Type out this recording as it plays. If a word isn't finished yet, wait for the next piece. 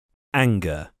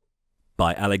Anger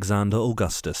by Alexander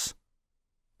Augustus.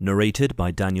 Narrated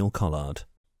by Daniel Collard.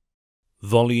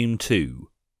 Volume 2,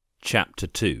 Chapter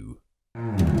 2.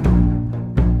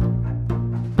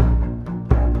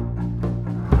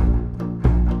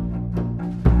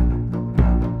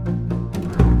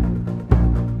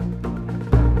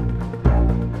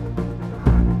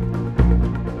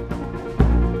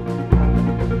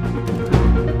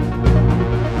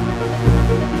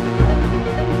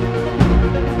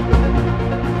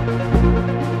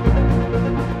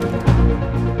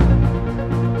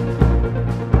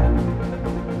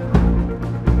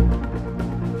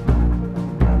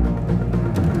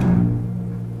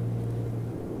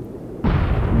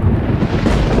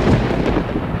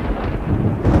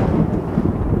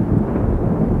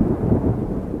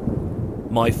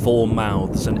 My 4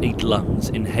 mouths and 8 lungs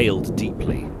inhaled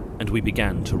deeply, and we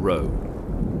began to row.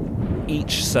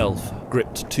 Each self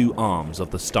gripped 2 arms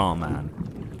of the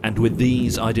Starman, and with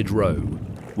these I did row,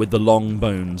 with the long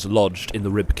bones lodged in the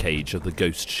ribcage of the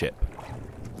ghost ship.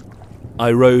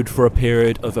 I rowed for a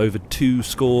period of over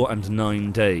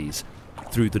 29 days,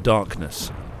 through the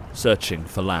darkness, searching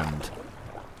for land.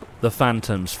 The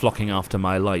phantoms flocking after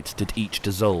my light did each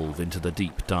dissolve into the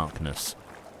deep darkness.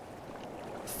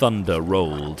 Thunder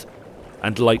rolled,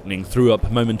 and lightning threw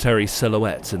up momentary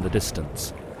silhouettes in the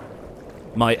distance.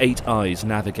 My 8 eyes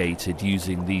navigated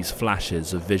using these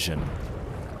flashes of vision.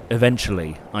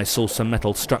 Eventually, I saw some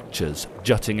metal structures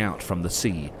jutting out from the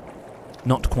sea.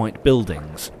 Not quite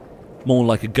buildings, more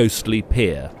like a ghostly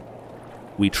pier.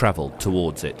 We travelled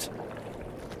towards it.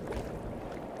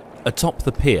 Atop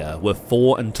the pier were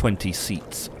 24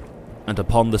 seats, and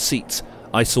upon the seats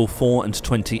I saw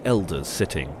 24 elders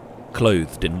sitting,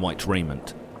 clothed in white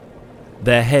raiment.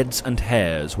 Their heads and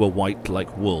hairs were white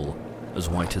like wool, as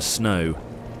white as snow,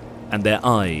 and their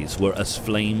eyes were as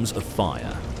flames of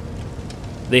fire.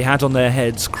 They had on their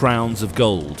heads crowns of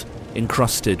gold,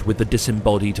 encrusted with the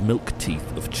disembodied milk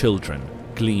teeth of children,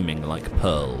 gleaming like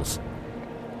pearls.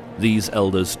 These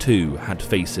elders too had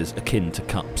faces akin to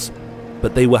cups,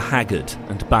 but they were haggard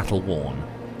and battle-worn,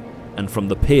 and from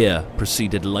the pier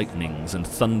proceeded lightnings and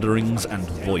thunderings and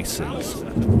voices.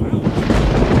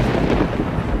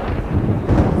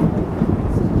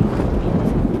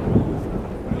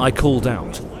 I called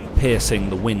out, piercing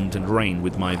the wind and rain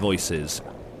with my voices.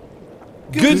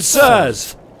 "Good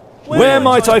sirs, where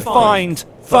might I find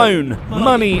phone,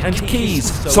 money and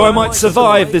keys, so I might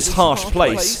survive this harsh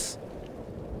place?"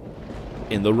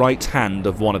 In the right hand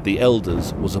of one of the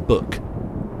elders was a book.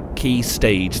 Key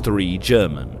Stage 3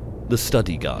 German. The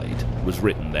study guide was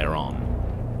written thereon.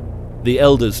 The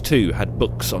elders too had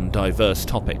books on diverse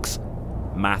topics: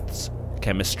 maths,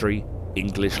 chemistry,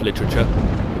 English literature.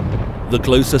 The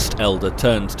closest elder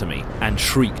turned to me and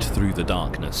shrieked through the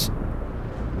darkness.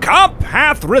 "Cup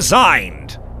hath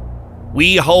resigned!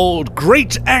 We hold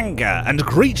great anger and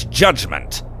great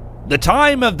judgment. The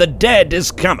time of the dead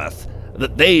is cometh,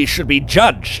 that they should be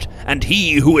judged, and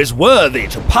he who is worthy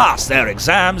to pass their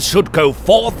exams should go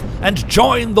forth and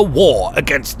join the war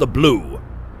against the blue,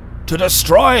 to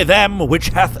destroy them which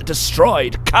hath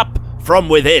destroyed Cup from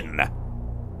within."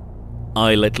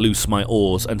 I let loose my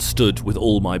oars and stood with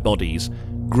all my bodies,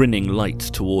 grinning light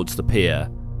towards the pier.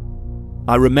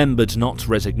 I remembered not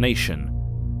resignation.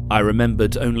 I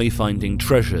remembered only finding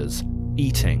treasures,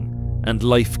 eating, and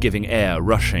life-giving air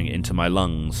rushing into my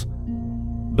lungs.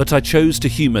 But I chose to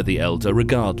humour the elder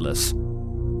regardless.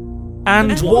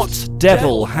 "And what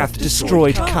devil hath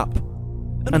destroyed Cup?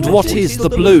 And what is the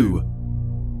blue?"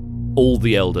 All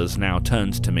the elders now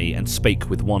turned to me and spake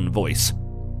with one voice.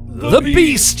 "The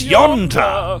beast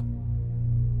yonder!"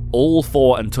 All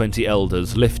 24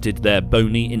 elders lifted their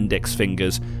bony index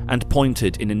fingers and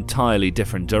pointed in entirely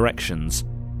different directions.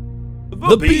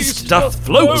 "The beast doth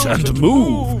float and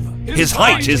move. His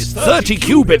height is 30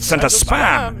 cubits and a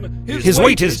span. His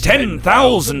weight is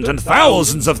 10,000 and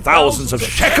thousands of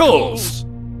shekels."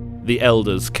 The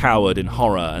elders cowered in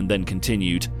horror and then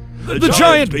continued. "The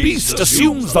giant beast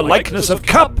assumes the likeness of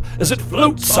Cup as it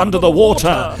floats under the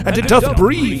water, and it doth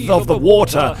breathe of the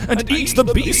water and eat the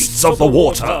beasts of the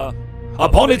water.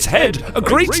 Upon its head a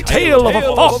great tail of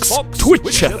a fox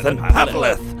twitcheth and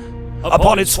paddleth.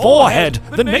 Upon its forehead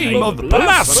the name of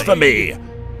Blasphemy.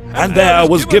 And there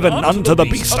was given unto the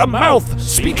beast a mouth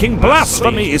speaking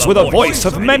blasphemies with a voice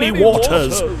of many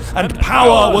waters, and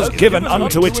power was given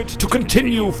unto it to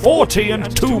continue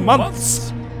 42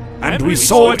 months. And we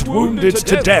saw it wounded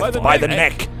to death by the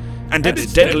neck, and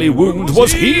its deadly wound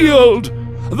was healed.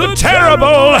 The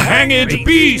terrible hanged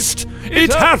beast,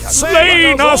 it hath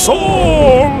slain us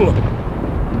all!"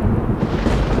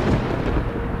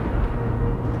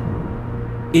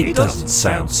 It doesn't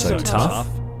sound so tough.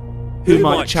 Who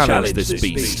might challenge this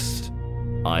beast?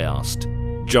 I asked,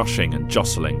 joshing and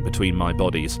jostling between my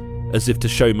bodies, as if to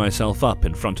show myself up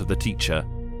in front of the teacher.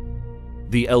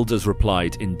 The elders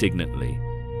replied indignantly.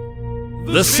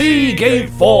 The sea gave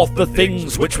forth the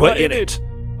things which were in it,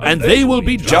 and they will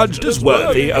be judged as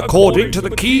worthy according to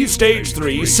the Key Stage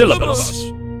 3 syllabus.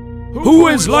 Who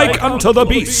is like unto the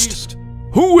beast?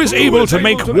 Who is able to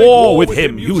make war with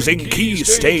him using Key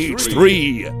Stage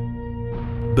 3?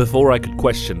 Before I could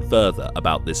question further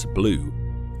about this blue,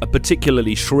 a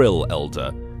particularly shrill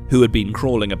elder, who had been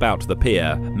crawling about the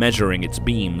pier, measuring its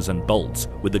beams and bolts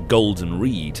with a golden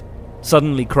reed,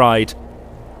 suddenly cried,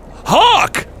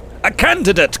 Hark! A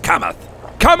candidate cometh!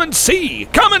 Come and see!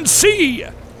 Come and see!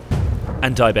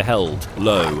 And I beheld,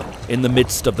 lo, in the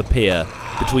midst of the pier,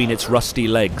 between its rusty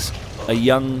legs, a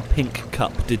young pink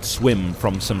cup did swim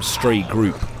from some stray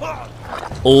group.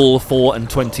 All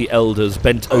 24 elders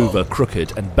bent over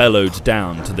crooked and bellowed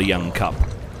down to the young cup.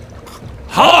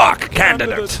 Hark,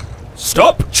 candidate!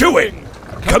 Stop chewing!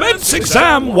 Commence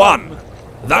exam 1!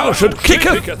 Thou should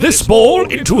kicketh this ball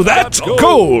into that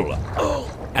goal!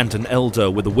 And an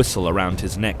elder with a whistle around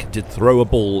his neck did throw a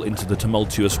ball into the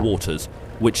tumultuous waters,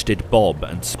 which did bob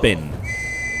and spin.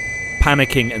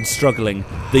 Panicking and struggling,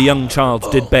 the young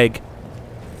child did beg,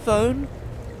 Phone?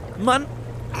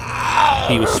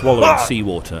 He was swallowing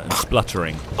seawater and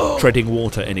spluttering, treading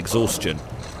water in exhaustion.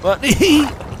 Money?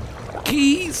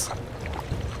 Keys?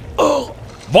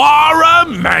 Vara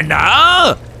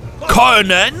Manor?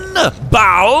 Conan?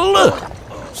 Baal?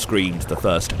 Screamed the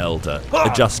first elder,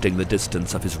 adjusting the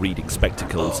distance of his reading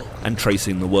spectacles and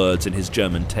tracing the words in his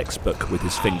German textbook with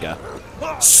his finger.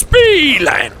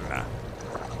 Spielen!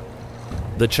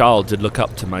 The child did look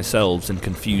up to myself in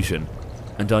confusion,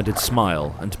 and I did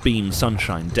smile and beam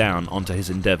sunshine down onto his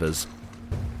endeavours.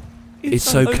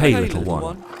 It's okay, little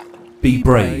one. Be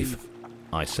brave,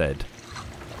 I said.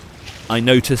 I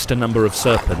noticed a number of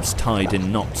serpents tied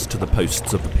in knots to the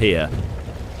posts of the pier.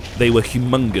 They were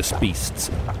humongous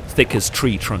beasts, thick as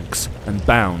tree trunks, and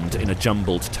bound in a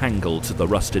jumbled tangle to the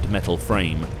rusted metal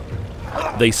frame.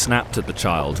 They snapped at the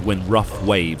child when rough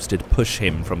waves did push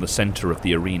him from the centre of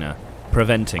the arena,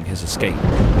 preventing his escape.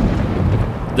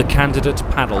 The candidate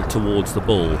paddled towards the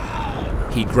bull.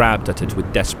 He grabbed at it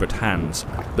with desperate hands,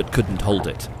 but couldn't hold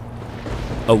it.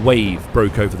 A wave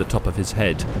broke over the top of his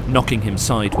head, knocking him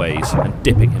sideways and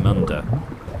dipping him under.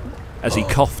 As he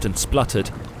coughed and spluttered,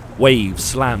 waves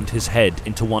slammed his head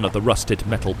into one of the rusted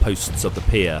metal posts of the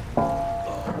pier.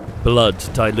 Blood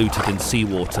diluted in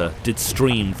seawater did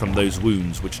stream from those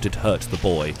wounds which did hurt the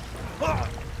boy.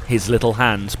 His little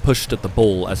hands pushed at the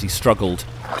ball as he struggled,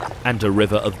 and a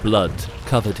river of blood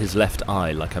covered his left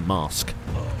eye like a mask.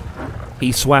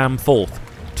 He swam forth,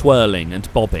 twirling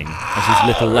and bobbing as his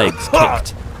little legs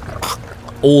kicked.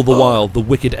 All the while the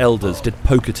wicked elders did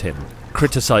poke at him,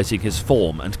 criticising his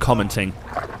form and commenting,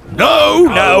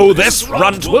 No, this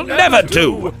runt will never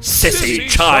do, sissy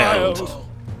child!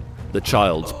 The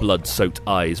child's blood-soaked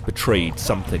eyes betrayed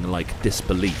something like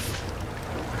disbelief.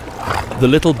 The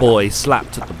little boy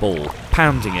slapped at the ball,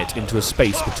 pounding it into a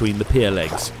space between the pier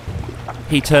legs.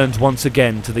 He turned once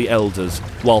again to the elders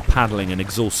while paddling in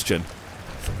exhaustion.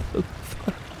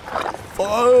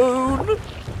 Phone?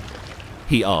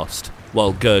 He asked,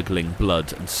 while gurgling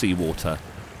blood and seawater.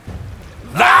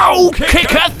 Thou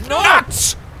kicketh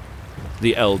nuts!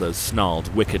 The elders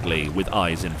snarled wickedly, with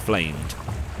eyes inflamed.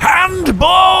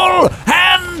 Handball!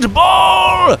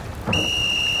 Handball!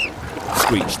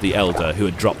 Screeched the elder who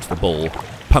had dropped the ball,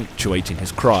 punctuating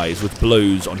his cries with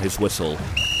blows on his whistle.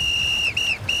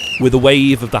 With a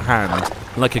wave of the hand,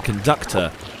 like a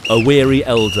conductor, a weary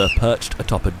elder perched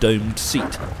atop a domed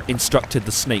seat instructed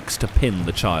the snakes to pin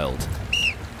the child.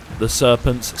 The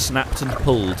serpents snapped and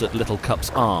pulled at Little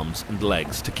Cup's arms and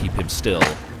legs to keep him still.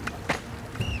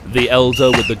 The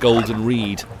elder with the golden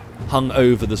reed hung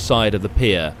over the side of the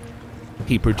pier.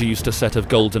 He produced a set of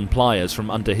golden pliers from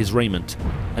under his raiment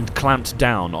and clamped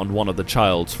down on one of the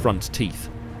child's front teeth.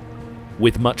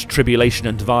 With much tribulation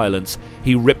and violence,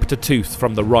 he ripped a tooth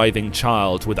from the writhing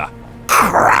child with a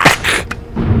crack.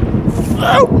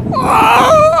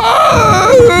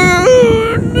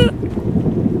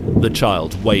 The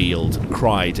child wailed and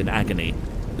cried in agony,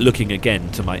 looking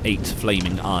again to my 8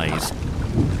 flaming eyes.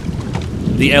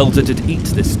 The elder did eat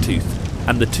this tooth,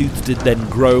 and the tooth did then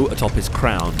grow atop his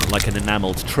crown like an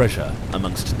enamelled treasure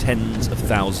amongst tens of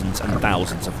thousands and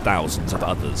thousands of thousands of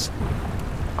others.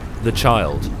 The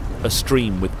child,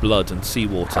 astream with blood and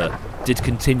seawater, did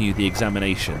continue the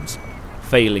examinations,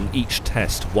 failing each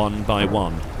test one by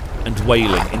one, and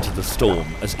wailing into the storm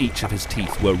as each of his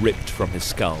teeth were ripped from his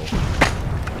skull.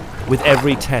 With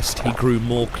every test he grew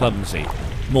more clumsy,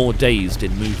 more dazed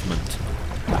in movement,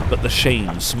 but the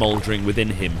shame smouldering within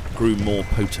him grew more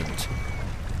potent.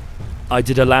 I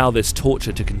did allow this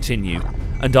torture to continue,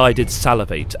 and I did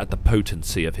salivate at the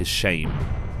potency of his shame.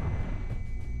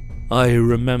 I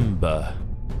remember,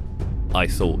 I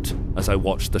thought, as I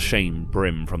watched the shame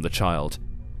brim from the child.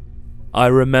 I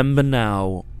remember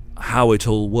now how it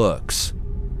all works.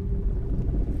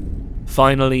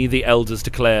 Finally, the elders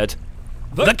declared,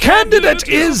 "The candidate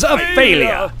is a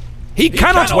failure! He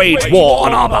cannot wage war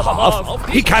on our behalf!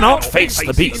 He cannot face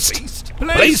the beast!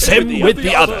 Place him with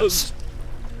the others!"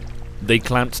 They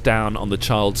clamped down on the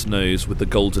child's nose with the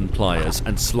golden pliers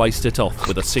and sliced it off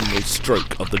with a single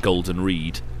stroke of the golden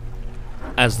reed.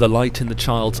 As the light in the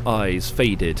child's eyes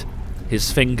faded,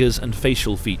 his fingers and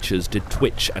facial features did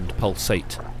twitch and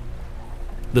pulsate.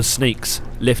 The snakes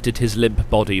lifted his limp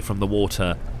body from the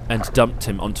water and dumped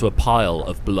him onto a pile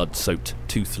of blood-soaked,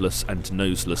 toothless and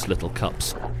noseless little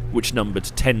cups, which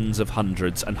numbered tens of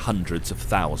hundreds and hundreds of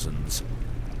thousands.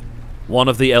 One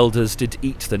of the elders did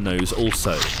eat the nose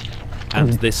also,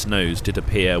 and this nose did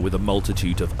appear with a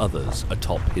multitude of others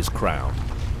atop his crown.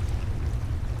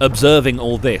 Observing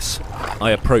all this, I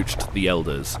approached the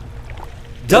elders.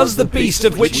 "Does the beast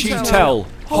of which you tell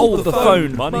hold the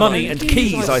phone, money and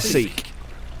keys I seek?"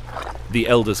 The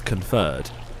elders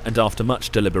conferred, and after much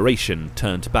deliberation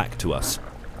turned back to us.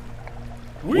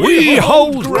 "We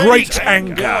hold great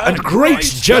anger and great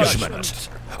judgment.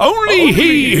 Only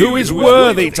he who is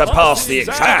worthy to pass the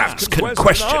exams can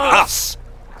question us."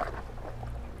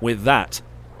 With that,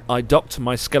 I docked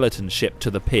my skeleton ship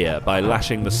to the pier by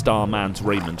lashing the Starman's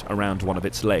raiment around one of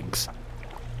its legs.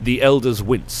 The elders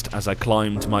winced as I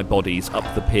climbed my bodies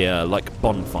up the pier like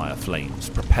bonfire flames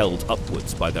propelled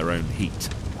upwards by their own heat.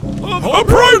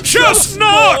 "Approach us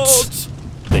not!"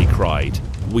 they cried,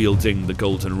 wielding the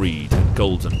golden reed and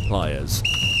golden pliers.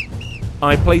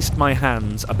 I placed my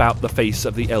hands about the face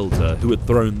of the elder who had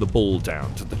thrown the ball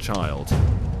down to the child.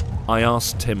 I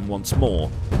asked him once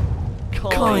more,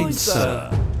 "Kind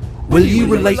sir, will you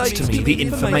relate to me the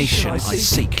information I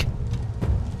seek?"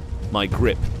 My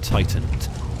grip tightened,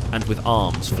 and with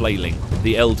arms flailing,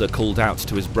 the elder called out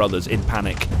to his brothers in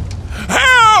panic,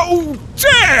 "How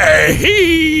dare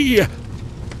he!"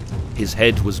 His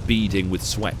head was beading with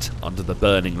sweat under the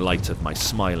burning light of my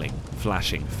smiling,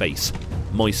 flashing face,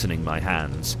 moistening my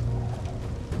hands.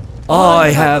 "I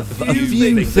have a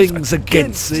few things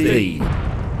against thee,"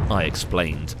 I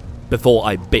explained, before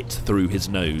I bit through his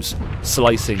nose,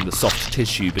 slicing the soft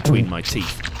tissue between my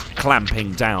teeth,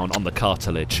 clamping down on the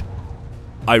cartilage.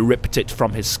 I ripped it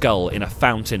from his skull in a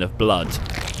fountain of blood.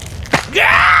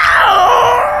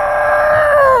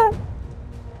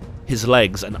 His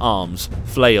legs and arms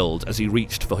flailed as he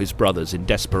reached for his brothers in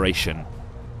desperation,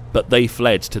 but they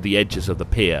fled to the edges of the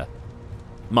pier.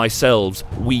 My selves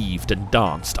weaved and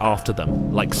danced after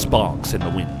them like sparks in the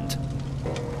wind.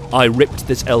 I ripped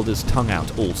this elder's tongue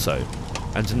out also,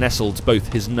 and nestled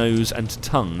both his nose and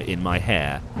tongue in my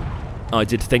hair. I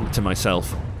did think to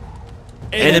myself,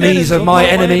 "Enemies of my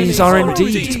enemies are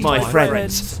indeed my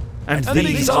friends, and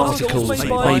these articles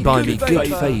may buy me good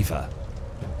favour."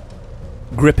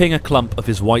 Gripping a clump of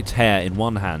his white hair in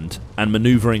one hand and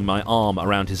manoeuvring my arm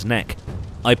around his neck,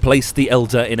 I placed the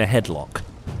elder in a headlock,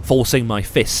 forcing my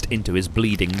fist into his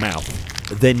bleeding mouth,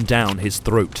 then down his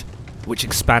throat, which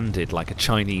expanded like a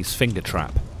Chinese finger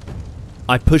trap.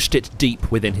 I pushed it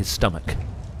deep within his stomach.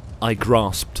 I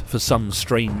grasped for some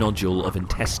stray nodule of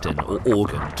intestine or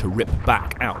organ to rip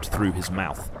back out through his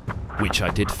mouth, which I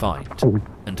did find,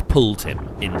 and pulled him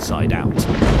inside out.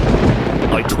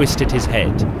 I twisted his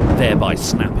head, thereby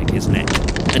snapping his neck,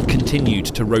 and continued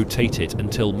to rotate it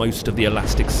until most of the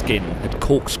elastic skin had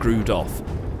corkscrewed off,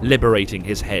 liberating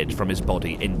his head from his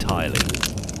body entirely.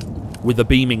 With a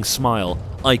beaming smile,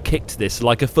 I kicked this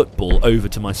like a football over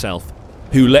to myself,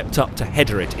 who leapt up to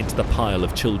header it into the pile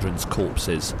of children's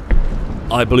corpses.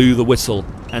 I blew the whistle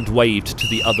and waved to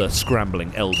the other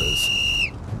scrambling elders.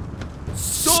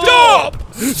 "Stop!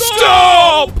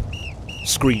 Stop!"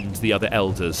 screamed the other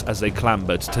elders as they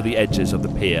clambered to the edges of the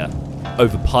pier,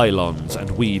 over pylons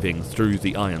and weaving through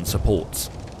the iron supports.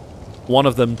 One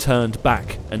of them turned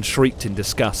back and shrieked in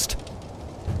disgust.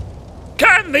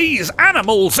 "Can these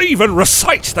animals even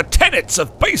recite the tenets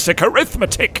of basic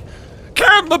arithmetic?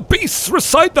 Can the beasts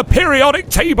recite the periodic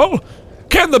table?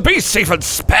 Can the beasts even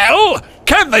spell?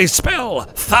 Can they spell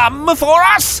thumb for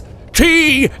us?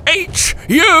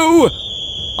 T-H-U!"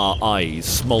 Our eyes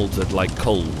smouldered like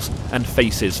coals, and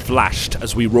faces flashed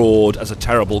as we roared as a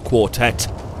terrible quartet.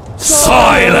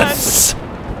 "Silence!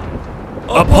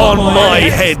 Upon my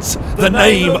heads the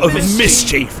name of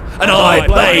mischief and I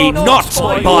play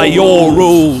not by your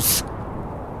rules.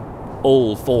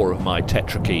 All 4 of my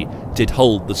tetrarchy did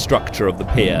hold the structure of the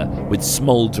pier with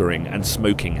smouldering and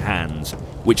smoking hands,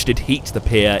 which did heat the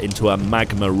pier into a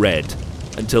magma red,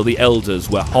 until the elders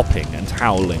were hopping and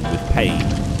howling with pain.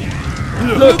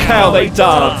 Look how they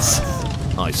dance!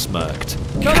 I smirked.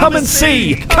 Come and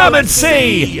see! Come and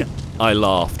see! I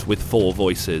laughed with 4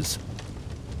 voices.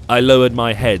 I lowered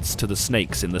my heads to the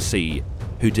snakes in the sea,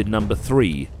 who did number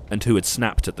 3 and who had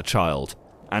snapped at the child,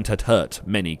 and had hurt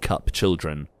many cup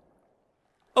children.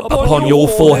 Upon your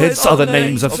foreheads are the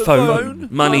names of phone,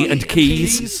 money and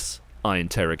keys? I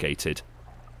interrogated.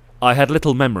 I had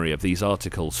little memory of these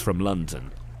articles from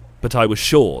London, but I was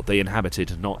sure they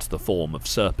inhabited not the form of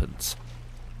serpents.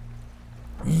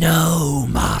 No,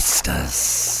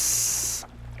 masters,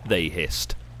 they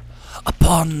hissed.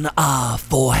 Upon our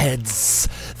foreheads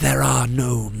there are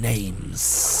no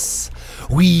names.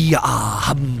 We are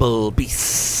humble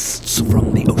beasts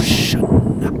from the ocean.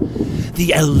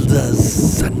 The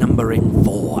elders, numbering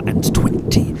 4 and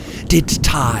 20, did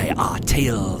tie our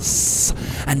tails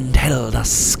and held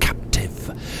us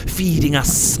captive, feeding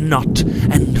us not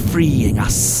and freeing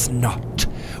us not.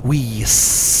 We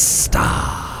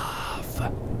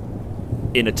starve.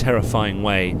 In a terrifying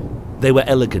way, they were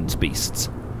elegant beasts,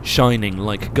 shining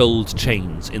like gold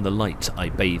chains in the light I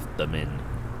bathed them in.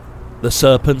 The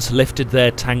serpents lifted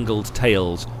their tangled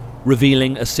tails,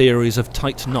 revealing a series of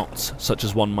tight knots such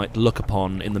as one might look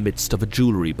upon in the midst of a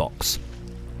jewellery box.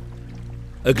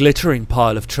 A glittering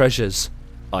pile of treasures,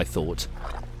 I thought.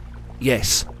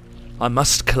 Yes, I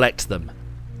must collect them.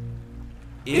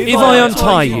 If I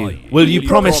untie you, will you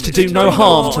promise to do no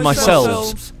harm to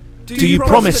myself? Do you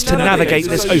promise to navigate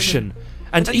this ocean,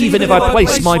 and even if I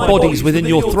place my bodies within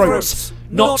your throats,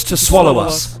 not to swallow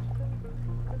us?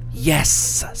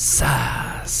 Yes,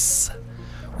 sirs.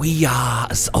 We are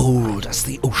as old as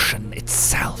the ocean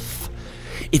itself.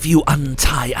 If you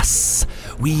untie us,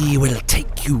 we will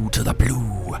take you to the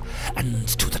blue and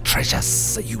to the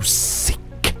treasures you seek.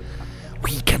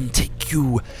 We can take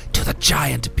you to the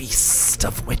giant beast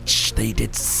of which they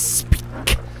did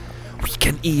speak. We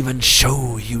can even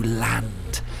show you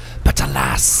land, but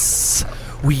alas,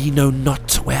 we know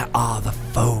not where are the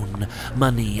phone,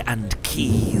 money and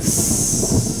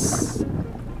keys.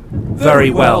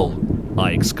 Very well,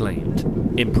 I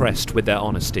exclaimed, impressed with their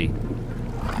honesty.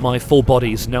 My 4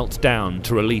 bodies knelt down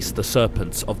to release the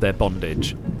serpents of their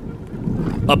bondage.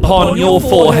 Upon your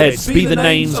foreheads be the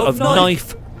names of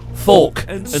knife, fork,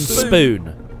 and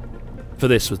spoon. For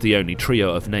this was the only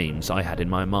trio of names I had in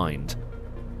my mind.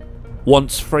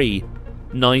 Once free,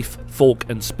 knife, fork,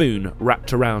 and spoon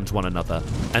wrapped around one another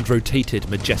and rotated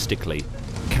majestically,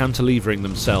 cantilevering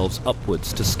themselves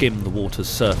upwards to skim the water's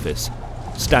surface,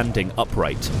 standing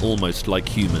upright almost like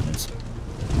humans.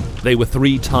 They were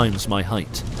 3 times my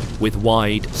height, with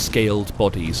wide, scaled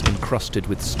bodies encrusted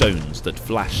with stones that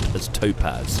flashed as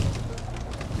topaz.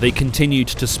 They continued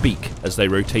to speak as they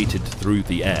rotated through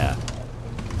the air.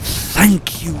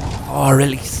 Thank you for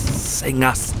releasing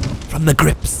us from the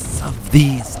grips of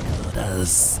these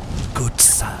elders, good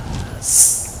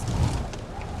sirs.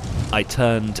 I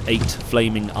turned 8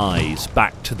 flaming eyes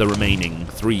back to the remaining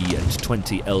 3 and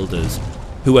 20 elders,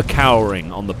 who were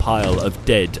cowering on the pile of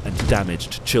dead and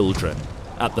damaged children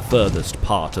at the furthest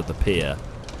part of the pier.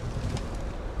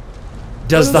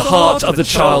 Does the heart of the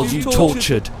child you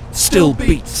tortured still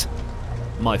beat?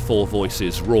 My 4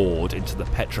 voices roared into the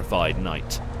petrified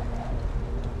night.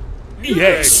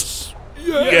 Yes!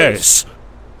 Yes!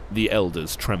 The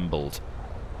elders trembled.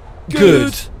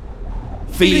 Good!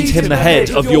 Feed him the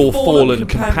head of your fallen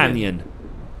companion.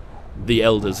 The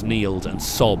elders kneeled and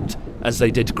sobbed as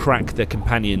they did crack their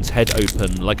companion's head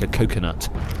open like a coconut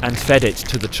and fed it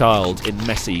to the child in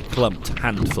messy, clumped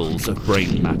handfuls of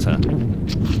brain matter.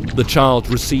 The child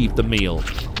received the meal,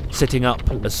 sitting up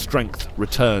as strength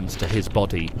returned to his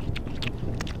body.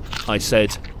 I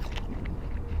said,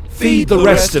 "Feed the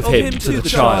rest of him to the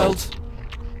child."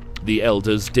 The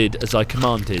elders did as I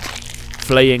commanded,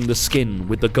 flaying the skin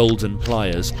with the golden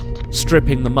pliers,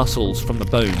 stripping the muscles from the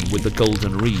bone with the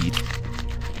golden reed.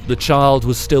 The child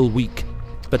was still weak,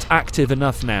 but active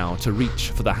enough now to reach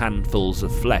for the handfuls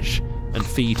of flesh and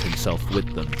feed himself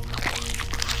with them.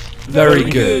 Very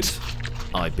good,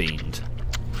 I beamed.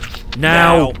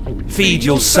 Now, feed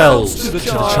yourselves to the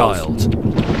child.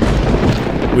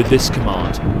 With this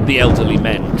command, the elderly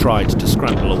men tried to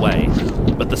scramble away,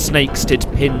 but the snakes did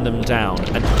pin them down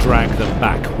and drag them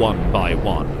back one by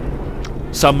one.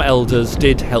 Some elders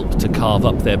did help to carve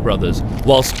up their brothers,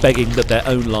 whilst begging that their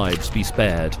own lives be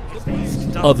spared.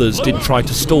 Others did try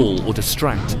to stall or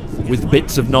distract, with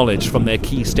bits of knowledge from their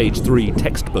Key Stage 3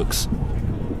 textbooks.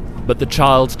 But the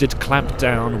child did clamp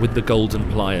down with the golden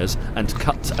pliers and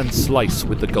cut and slice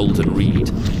with the golden reed,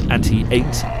 and he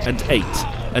ate and ate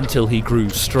until he grew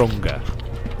stronger.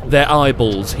 Their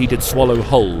eyeballs he did swallow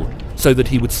whole, so that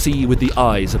he would see with the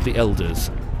eyes of the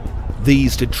elders.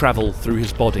 These did travel through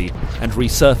his body and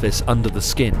resurface under the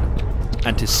skin,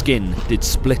 and his skin did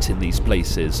split in these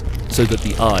places, so that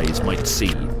the eyes might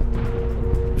see.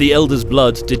 The elders'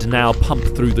 blood did now pump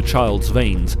through the child's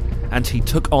veins, and he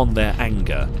took on their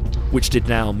anger, which did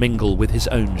now mingle with his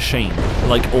own shame,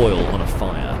 like oil on a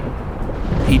fire.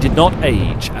 He did not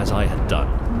age as I had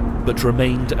done, but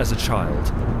remained as a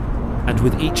child, and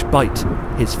with each bite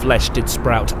his flesh did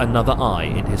sprout another eye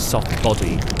in his soft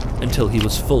body, until he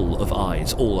was full of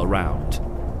eyes all around.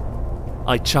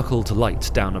 I chuckled light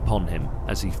down upon him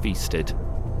as he feasted.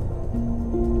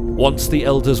 Once the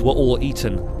elders were all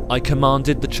eaten, I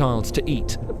commanded the child to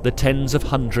eat the tens of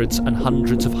hundreds and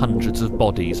hundreds of hundreds of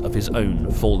bodies of his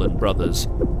own fallen brothers.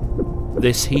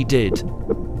 This he did,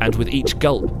 and with each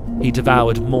gulp he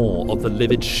devoured more of the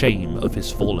livid shame of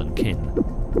his fallen kin.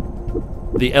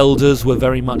 The elders were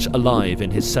very much alive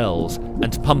in his cells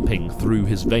and pumping through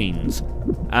his veins,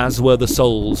 as were the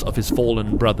souls of his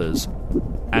fallen brothers,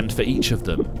 and for each of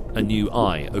them a new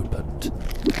eye opened.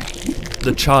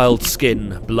 The child's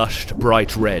skin blushed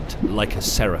bright red like a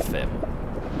seraphim.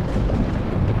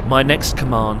 My next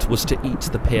command was to eat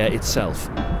the pier itself,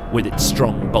 with its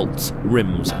strong bolts,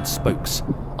 rims and spokes,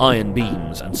 iron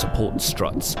beams and support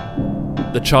struts.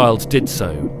 The child did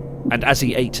so, and as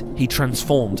he ate, he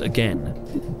transformed again.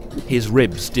 His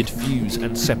ribs did fuse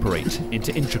and separate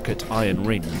into intricate iron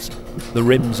rings, the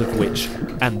rims of which,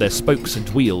 and their spokes and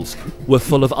wheels, were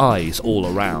full of eyes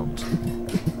all around.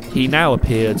 He now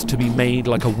appeared to be made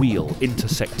like a wheel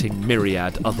intersecting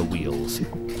myriad other wheels.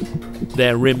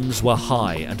 Their rims were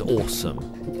high and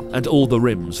awesome, and all the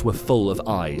rims were full of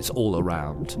eyes all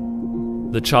around.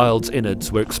 The child's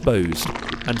innards were exposed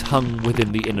and hung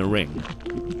within the inner ring,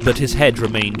 but his head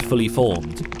remained fully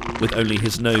formed, with only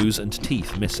his nose and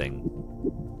teeth missing.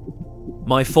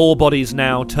 My four bodies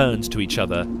now turned to each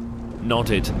other,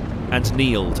 nodded, and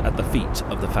kneeled at the feet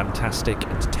of the fantastic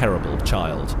and terrible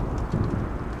child.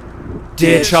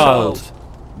 Dear child,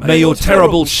 may your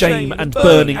terrible shame and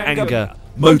burning anger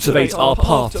motivate our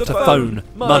path to phone,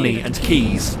 money and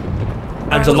keys,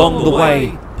 and along the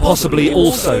way, possibly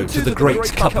also to the great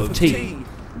cup of tea.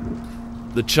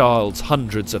 The child's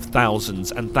hundreds of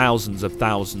thousands and thousands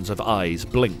of eyes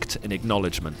blinked in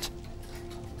acknowledgement.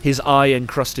 His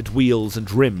eye-encrusted wheels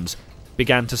and rims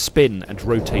began to spin and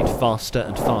rotate faster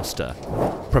and faster,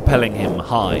 propelling him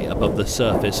high above the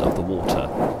surface of the water.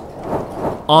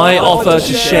 I offer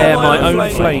to share my own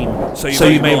flame, so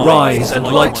you may rise and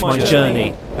light my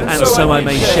journey, and so I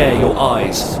may share your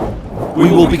eyes. We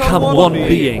will become one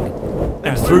being,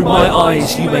 and through my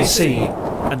eyes you may see,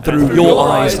 and through your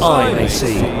eyes I may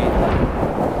see.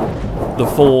 The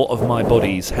four of my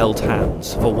bodies held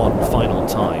hands for one final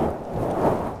time.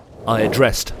 I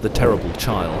addressed the terrible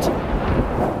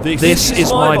child. This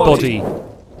is my body,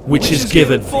 which is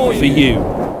given for you.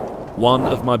 One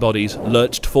of my bodies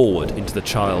lurched forward into the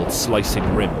child's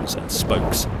slicing rims and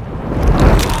spokes.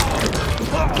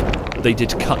 They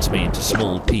did cut me into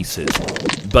small pieces,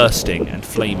 bursting and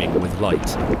flaming with light.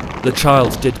 The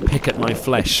child did pick at my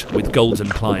flesh with golden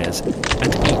pliers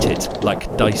and eat it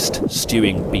like diced,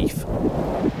 stewing beef.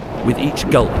 With each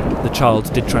gulp, the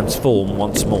child did transform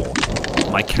once more.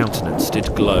 My countenance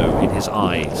did glow in his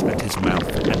eyes and his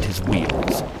mouth and his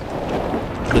wheels.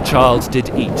 The child did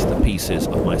eat the pieces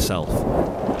of myself,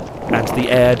 and the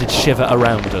air did shiver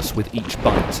around us with each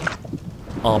bite.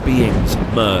 Our beings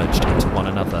merged into one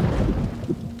another.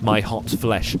 My hot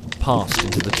flesh passed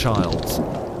into the child's.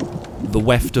 The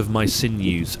weft of my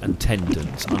sinews and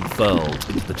tendons unfurled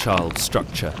into the child's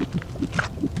structure.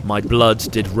 My blood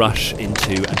did rush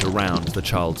into and around the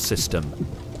child's system.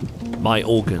 My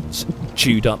organs,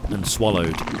 chewed up and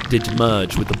swallowed, did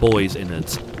merge with the boy's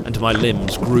innards, and my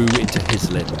limbs grew into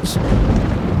his limbs.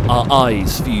 Our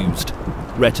eyes fused,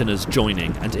 retinas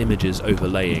joining and images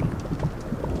overlaying.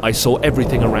 I saw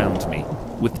everything around me,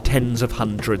 with tens of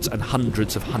hundreds and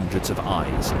hundreds of hundreds of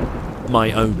eyes.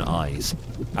 My own eyes,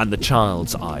 and the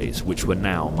child's eyes, which were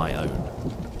now my own.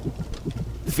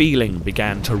 Feeling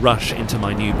began to rush into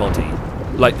my new body,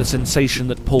 like the sensation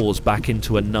that pours back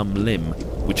into a numb limb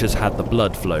which has had the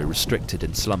blood flow restricted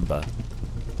in slumber.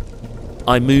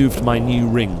 I moved my new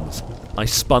rings, I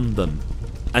spun them,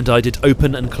 and I did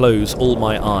open and close all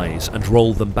my eyes and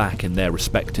roll them back in their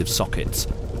respective sockets.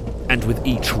 And with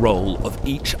each roll of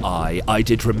each eye, I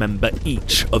did remember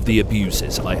each of the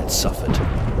abuses I had suffered.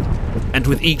 and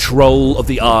with each roll of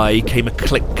the eye came a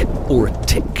click or a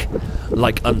tick,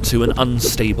 like unto an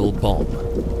unstable bomb.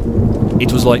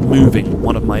 It was like moving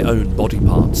one of my own body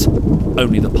parts,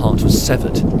 only the part was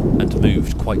severed and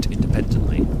moved quite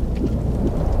independently.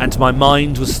 And my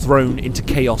mind was thrown into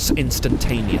chaos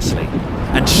instantaneously,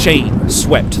 and shame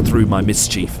swept through my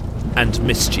mischief, and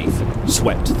mischief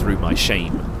swept through my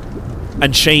shame.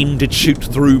 And shame did shoot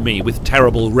through me with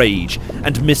terrible rage,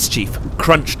 and mischief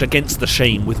crunched against the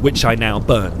shame with which I now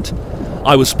burned.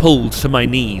 I was pulled to my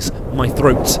knees, my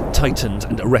throat tightened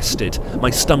and arrested,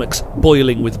 my stomachs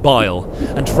boiling with bile,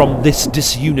 and from this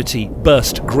disunity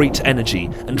burst great energy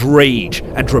and rage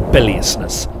and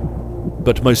rebelliousness.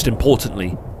 But most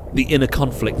importantly, the inner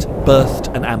conflict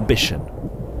birthed an ambition,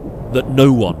 that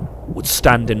no one would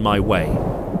stand in my way,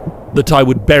 that I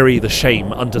would bury the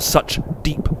shame under such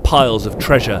deep piles of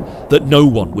treasure that no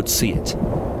one would see it.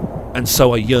 And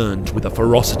so I yearned with a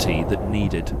ferocity that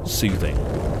needed soothing.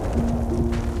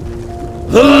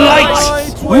 The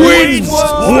light wins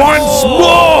once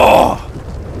more!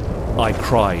 I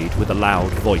cried with a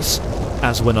loud voice,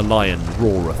 as when a lion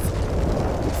roareth.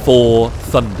 4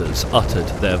 thunders uttered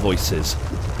their voices,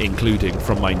 including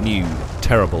from my new,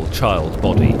 terrible child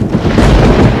body.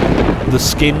 The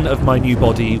skin of my new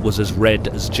body was as red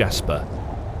as jasper,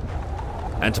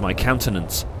 and my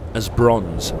countenance as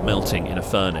bronze melting in a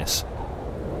furnace.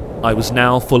 I was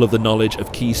now full of the knowledge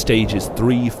of key stages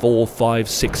 3, 4, 5,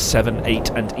 6, 7, 8,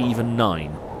 and even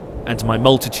 9, and my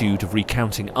multitude of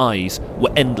recounting eyes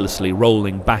were endlessly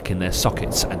rolling back in their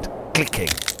sockets and clicking,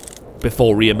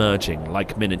 before re-emerging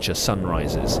like miniature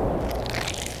sunrises.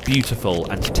 Beautiful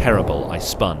and terrible I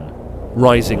spun,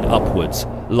 rising upwards,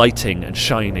 lighting and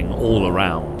shining all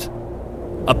around.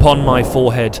 Upon my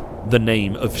forehead, the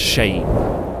name of shame.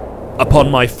 Upon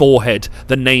my forehead,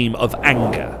 the name of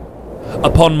anger.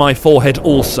 Upon my forehead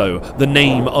also, the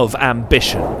name of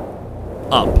ambition.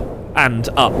 Up, and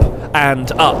up,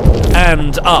 and up,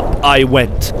 and up I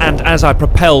went, and as I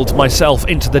propelled myself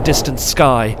into the distant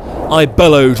sky, I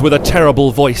bellowed with a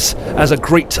terrible voice as a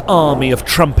great army of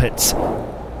trumpets.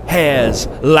 Hairs,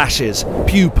 lashes,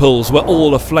 pupils were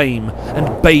all aflame,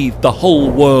 and bathed the whole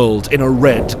world in a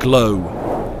red glow.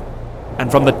 And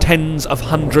from the tens of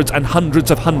hundreds and hundreds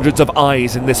of hundreds of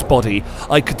eyes in this body,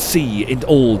 I could see in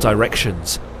all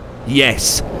directions.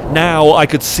 Yes, now I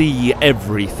could see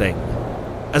everything.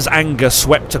 As anger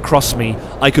swept across me,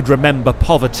 I could remember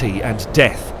poverty and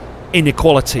death,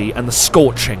 inequality and the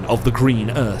scorching of the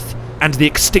green earth, and the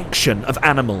extinction of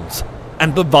animals,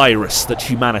 and the virus that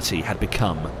humanity had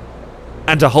become.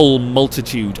 And a whole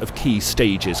multitude of key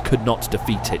stages could not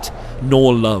defeat it,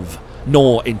 nor love,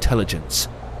 nor intelligence.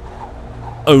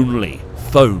 Only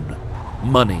phone,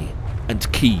 money,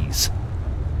 and keys.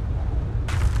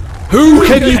 Who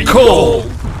can you call?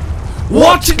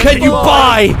 What can you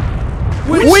buy?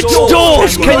 Which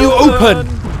doors can you open?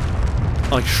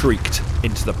 I shrieked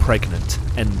into the pregnant,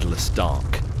 endless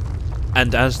dark.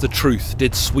 And as the truth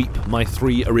did sweep my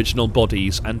 3 original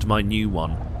bodies and my new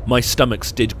one, my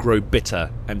stomachs did grow bitter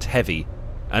and heavy,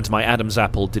 and my Adam's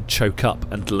apple did choke up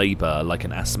and labour like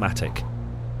an asthmatic.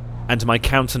 And my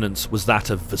countenance was that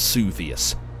of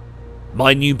Vesuvius.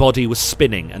 My new body was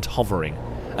spinning and hovering,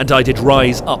 and I did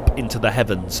rise up into the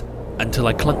heavens, until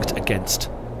I clunked against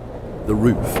the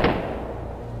roof.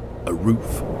 A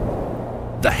roof?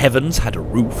 The heavens had a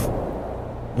roof?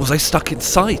 Was I stuck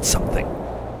inside something?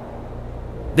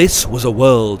 This was a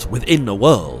world within a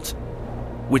world,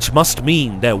 which must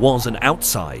mean there was an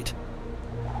outside.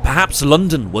 Perhaps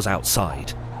London was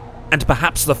outside, and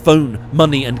perhaps the phone,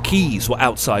 money and keys were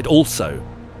outside also.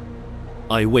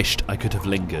 I wished I could have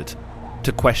lingered,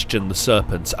 to question the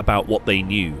serpents about what they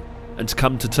knew, and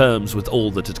come to terms with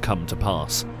all that had come to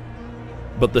pass.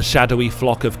 But the shadowy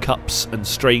flock of cups and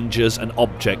strangers and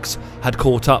objects had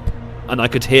caught up, and I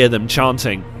could hear them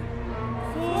chanting,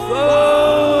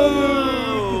 "Phone!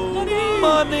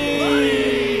 Money!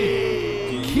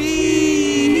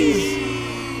 Keys!"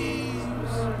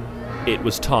 It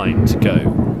was time to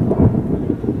go.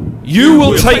 You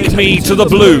will take me to the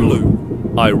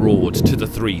blue, I roared to the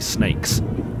 3 snakes.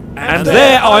 and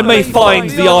there I may find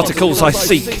the articles I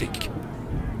seek.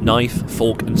 Knife,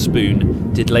 fork and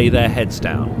spoon did lay their heads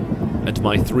down, and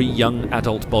my 3 young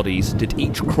adult bodies did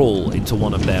each crawl into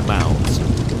one of their mouths.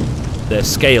 Their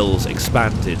scales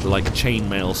expanded like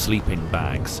chainmail sleeping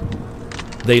bags.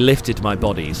 They lifted my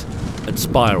bodies and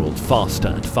spiraled faster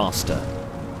and faster,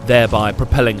 thereby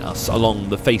propelling us along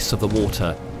the face of the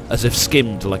water as if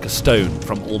skimmed like a stone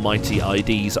from Almighty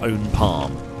ID's own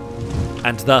palm.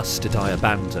 And thus did I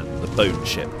abandon the bone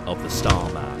ship of the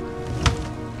Starman.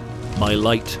 My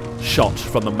light shot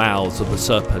from the mouths of the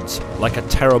serpents like a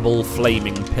terrible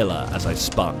flaming pillar as I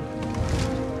spun.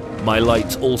 My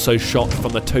light also shot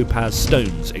from the topaz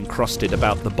stones encrusted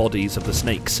about the bodies of the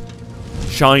snakes,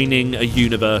 shining a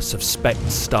universe of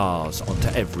specked stars onto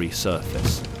every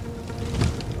surface.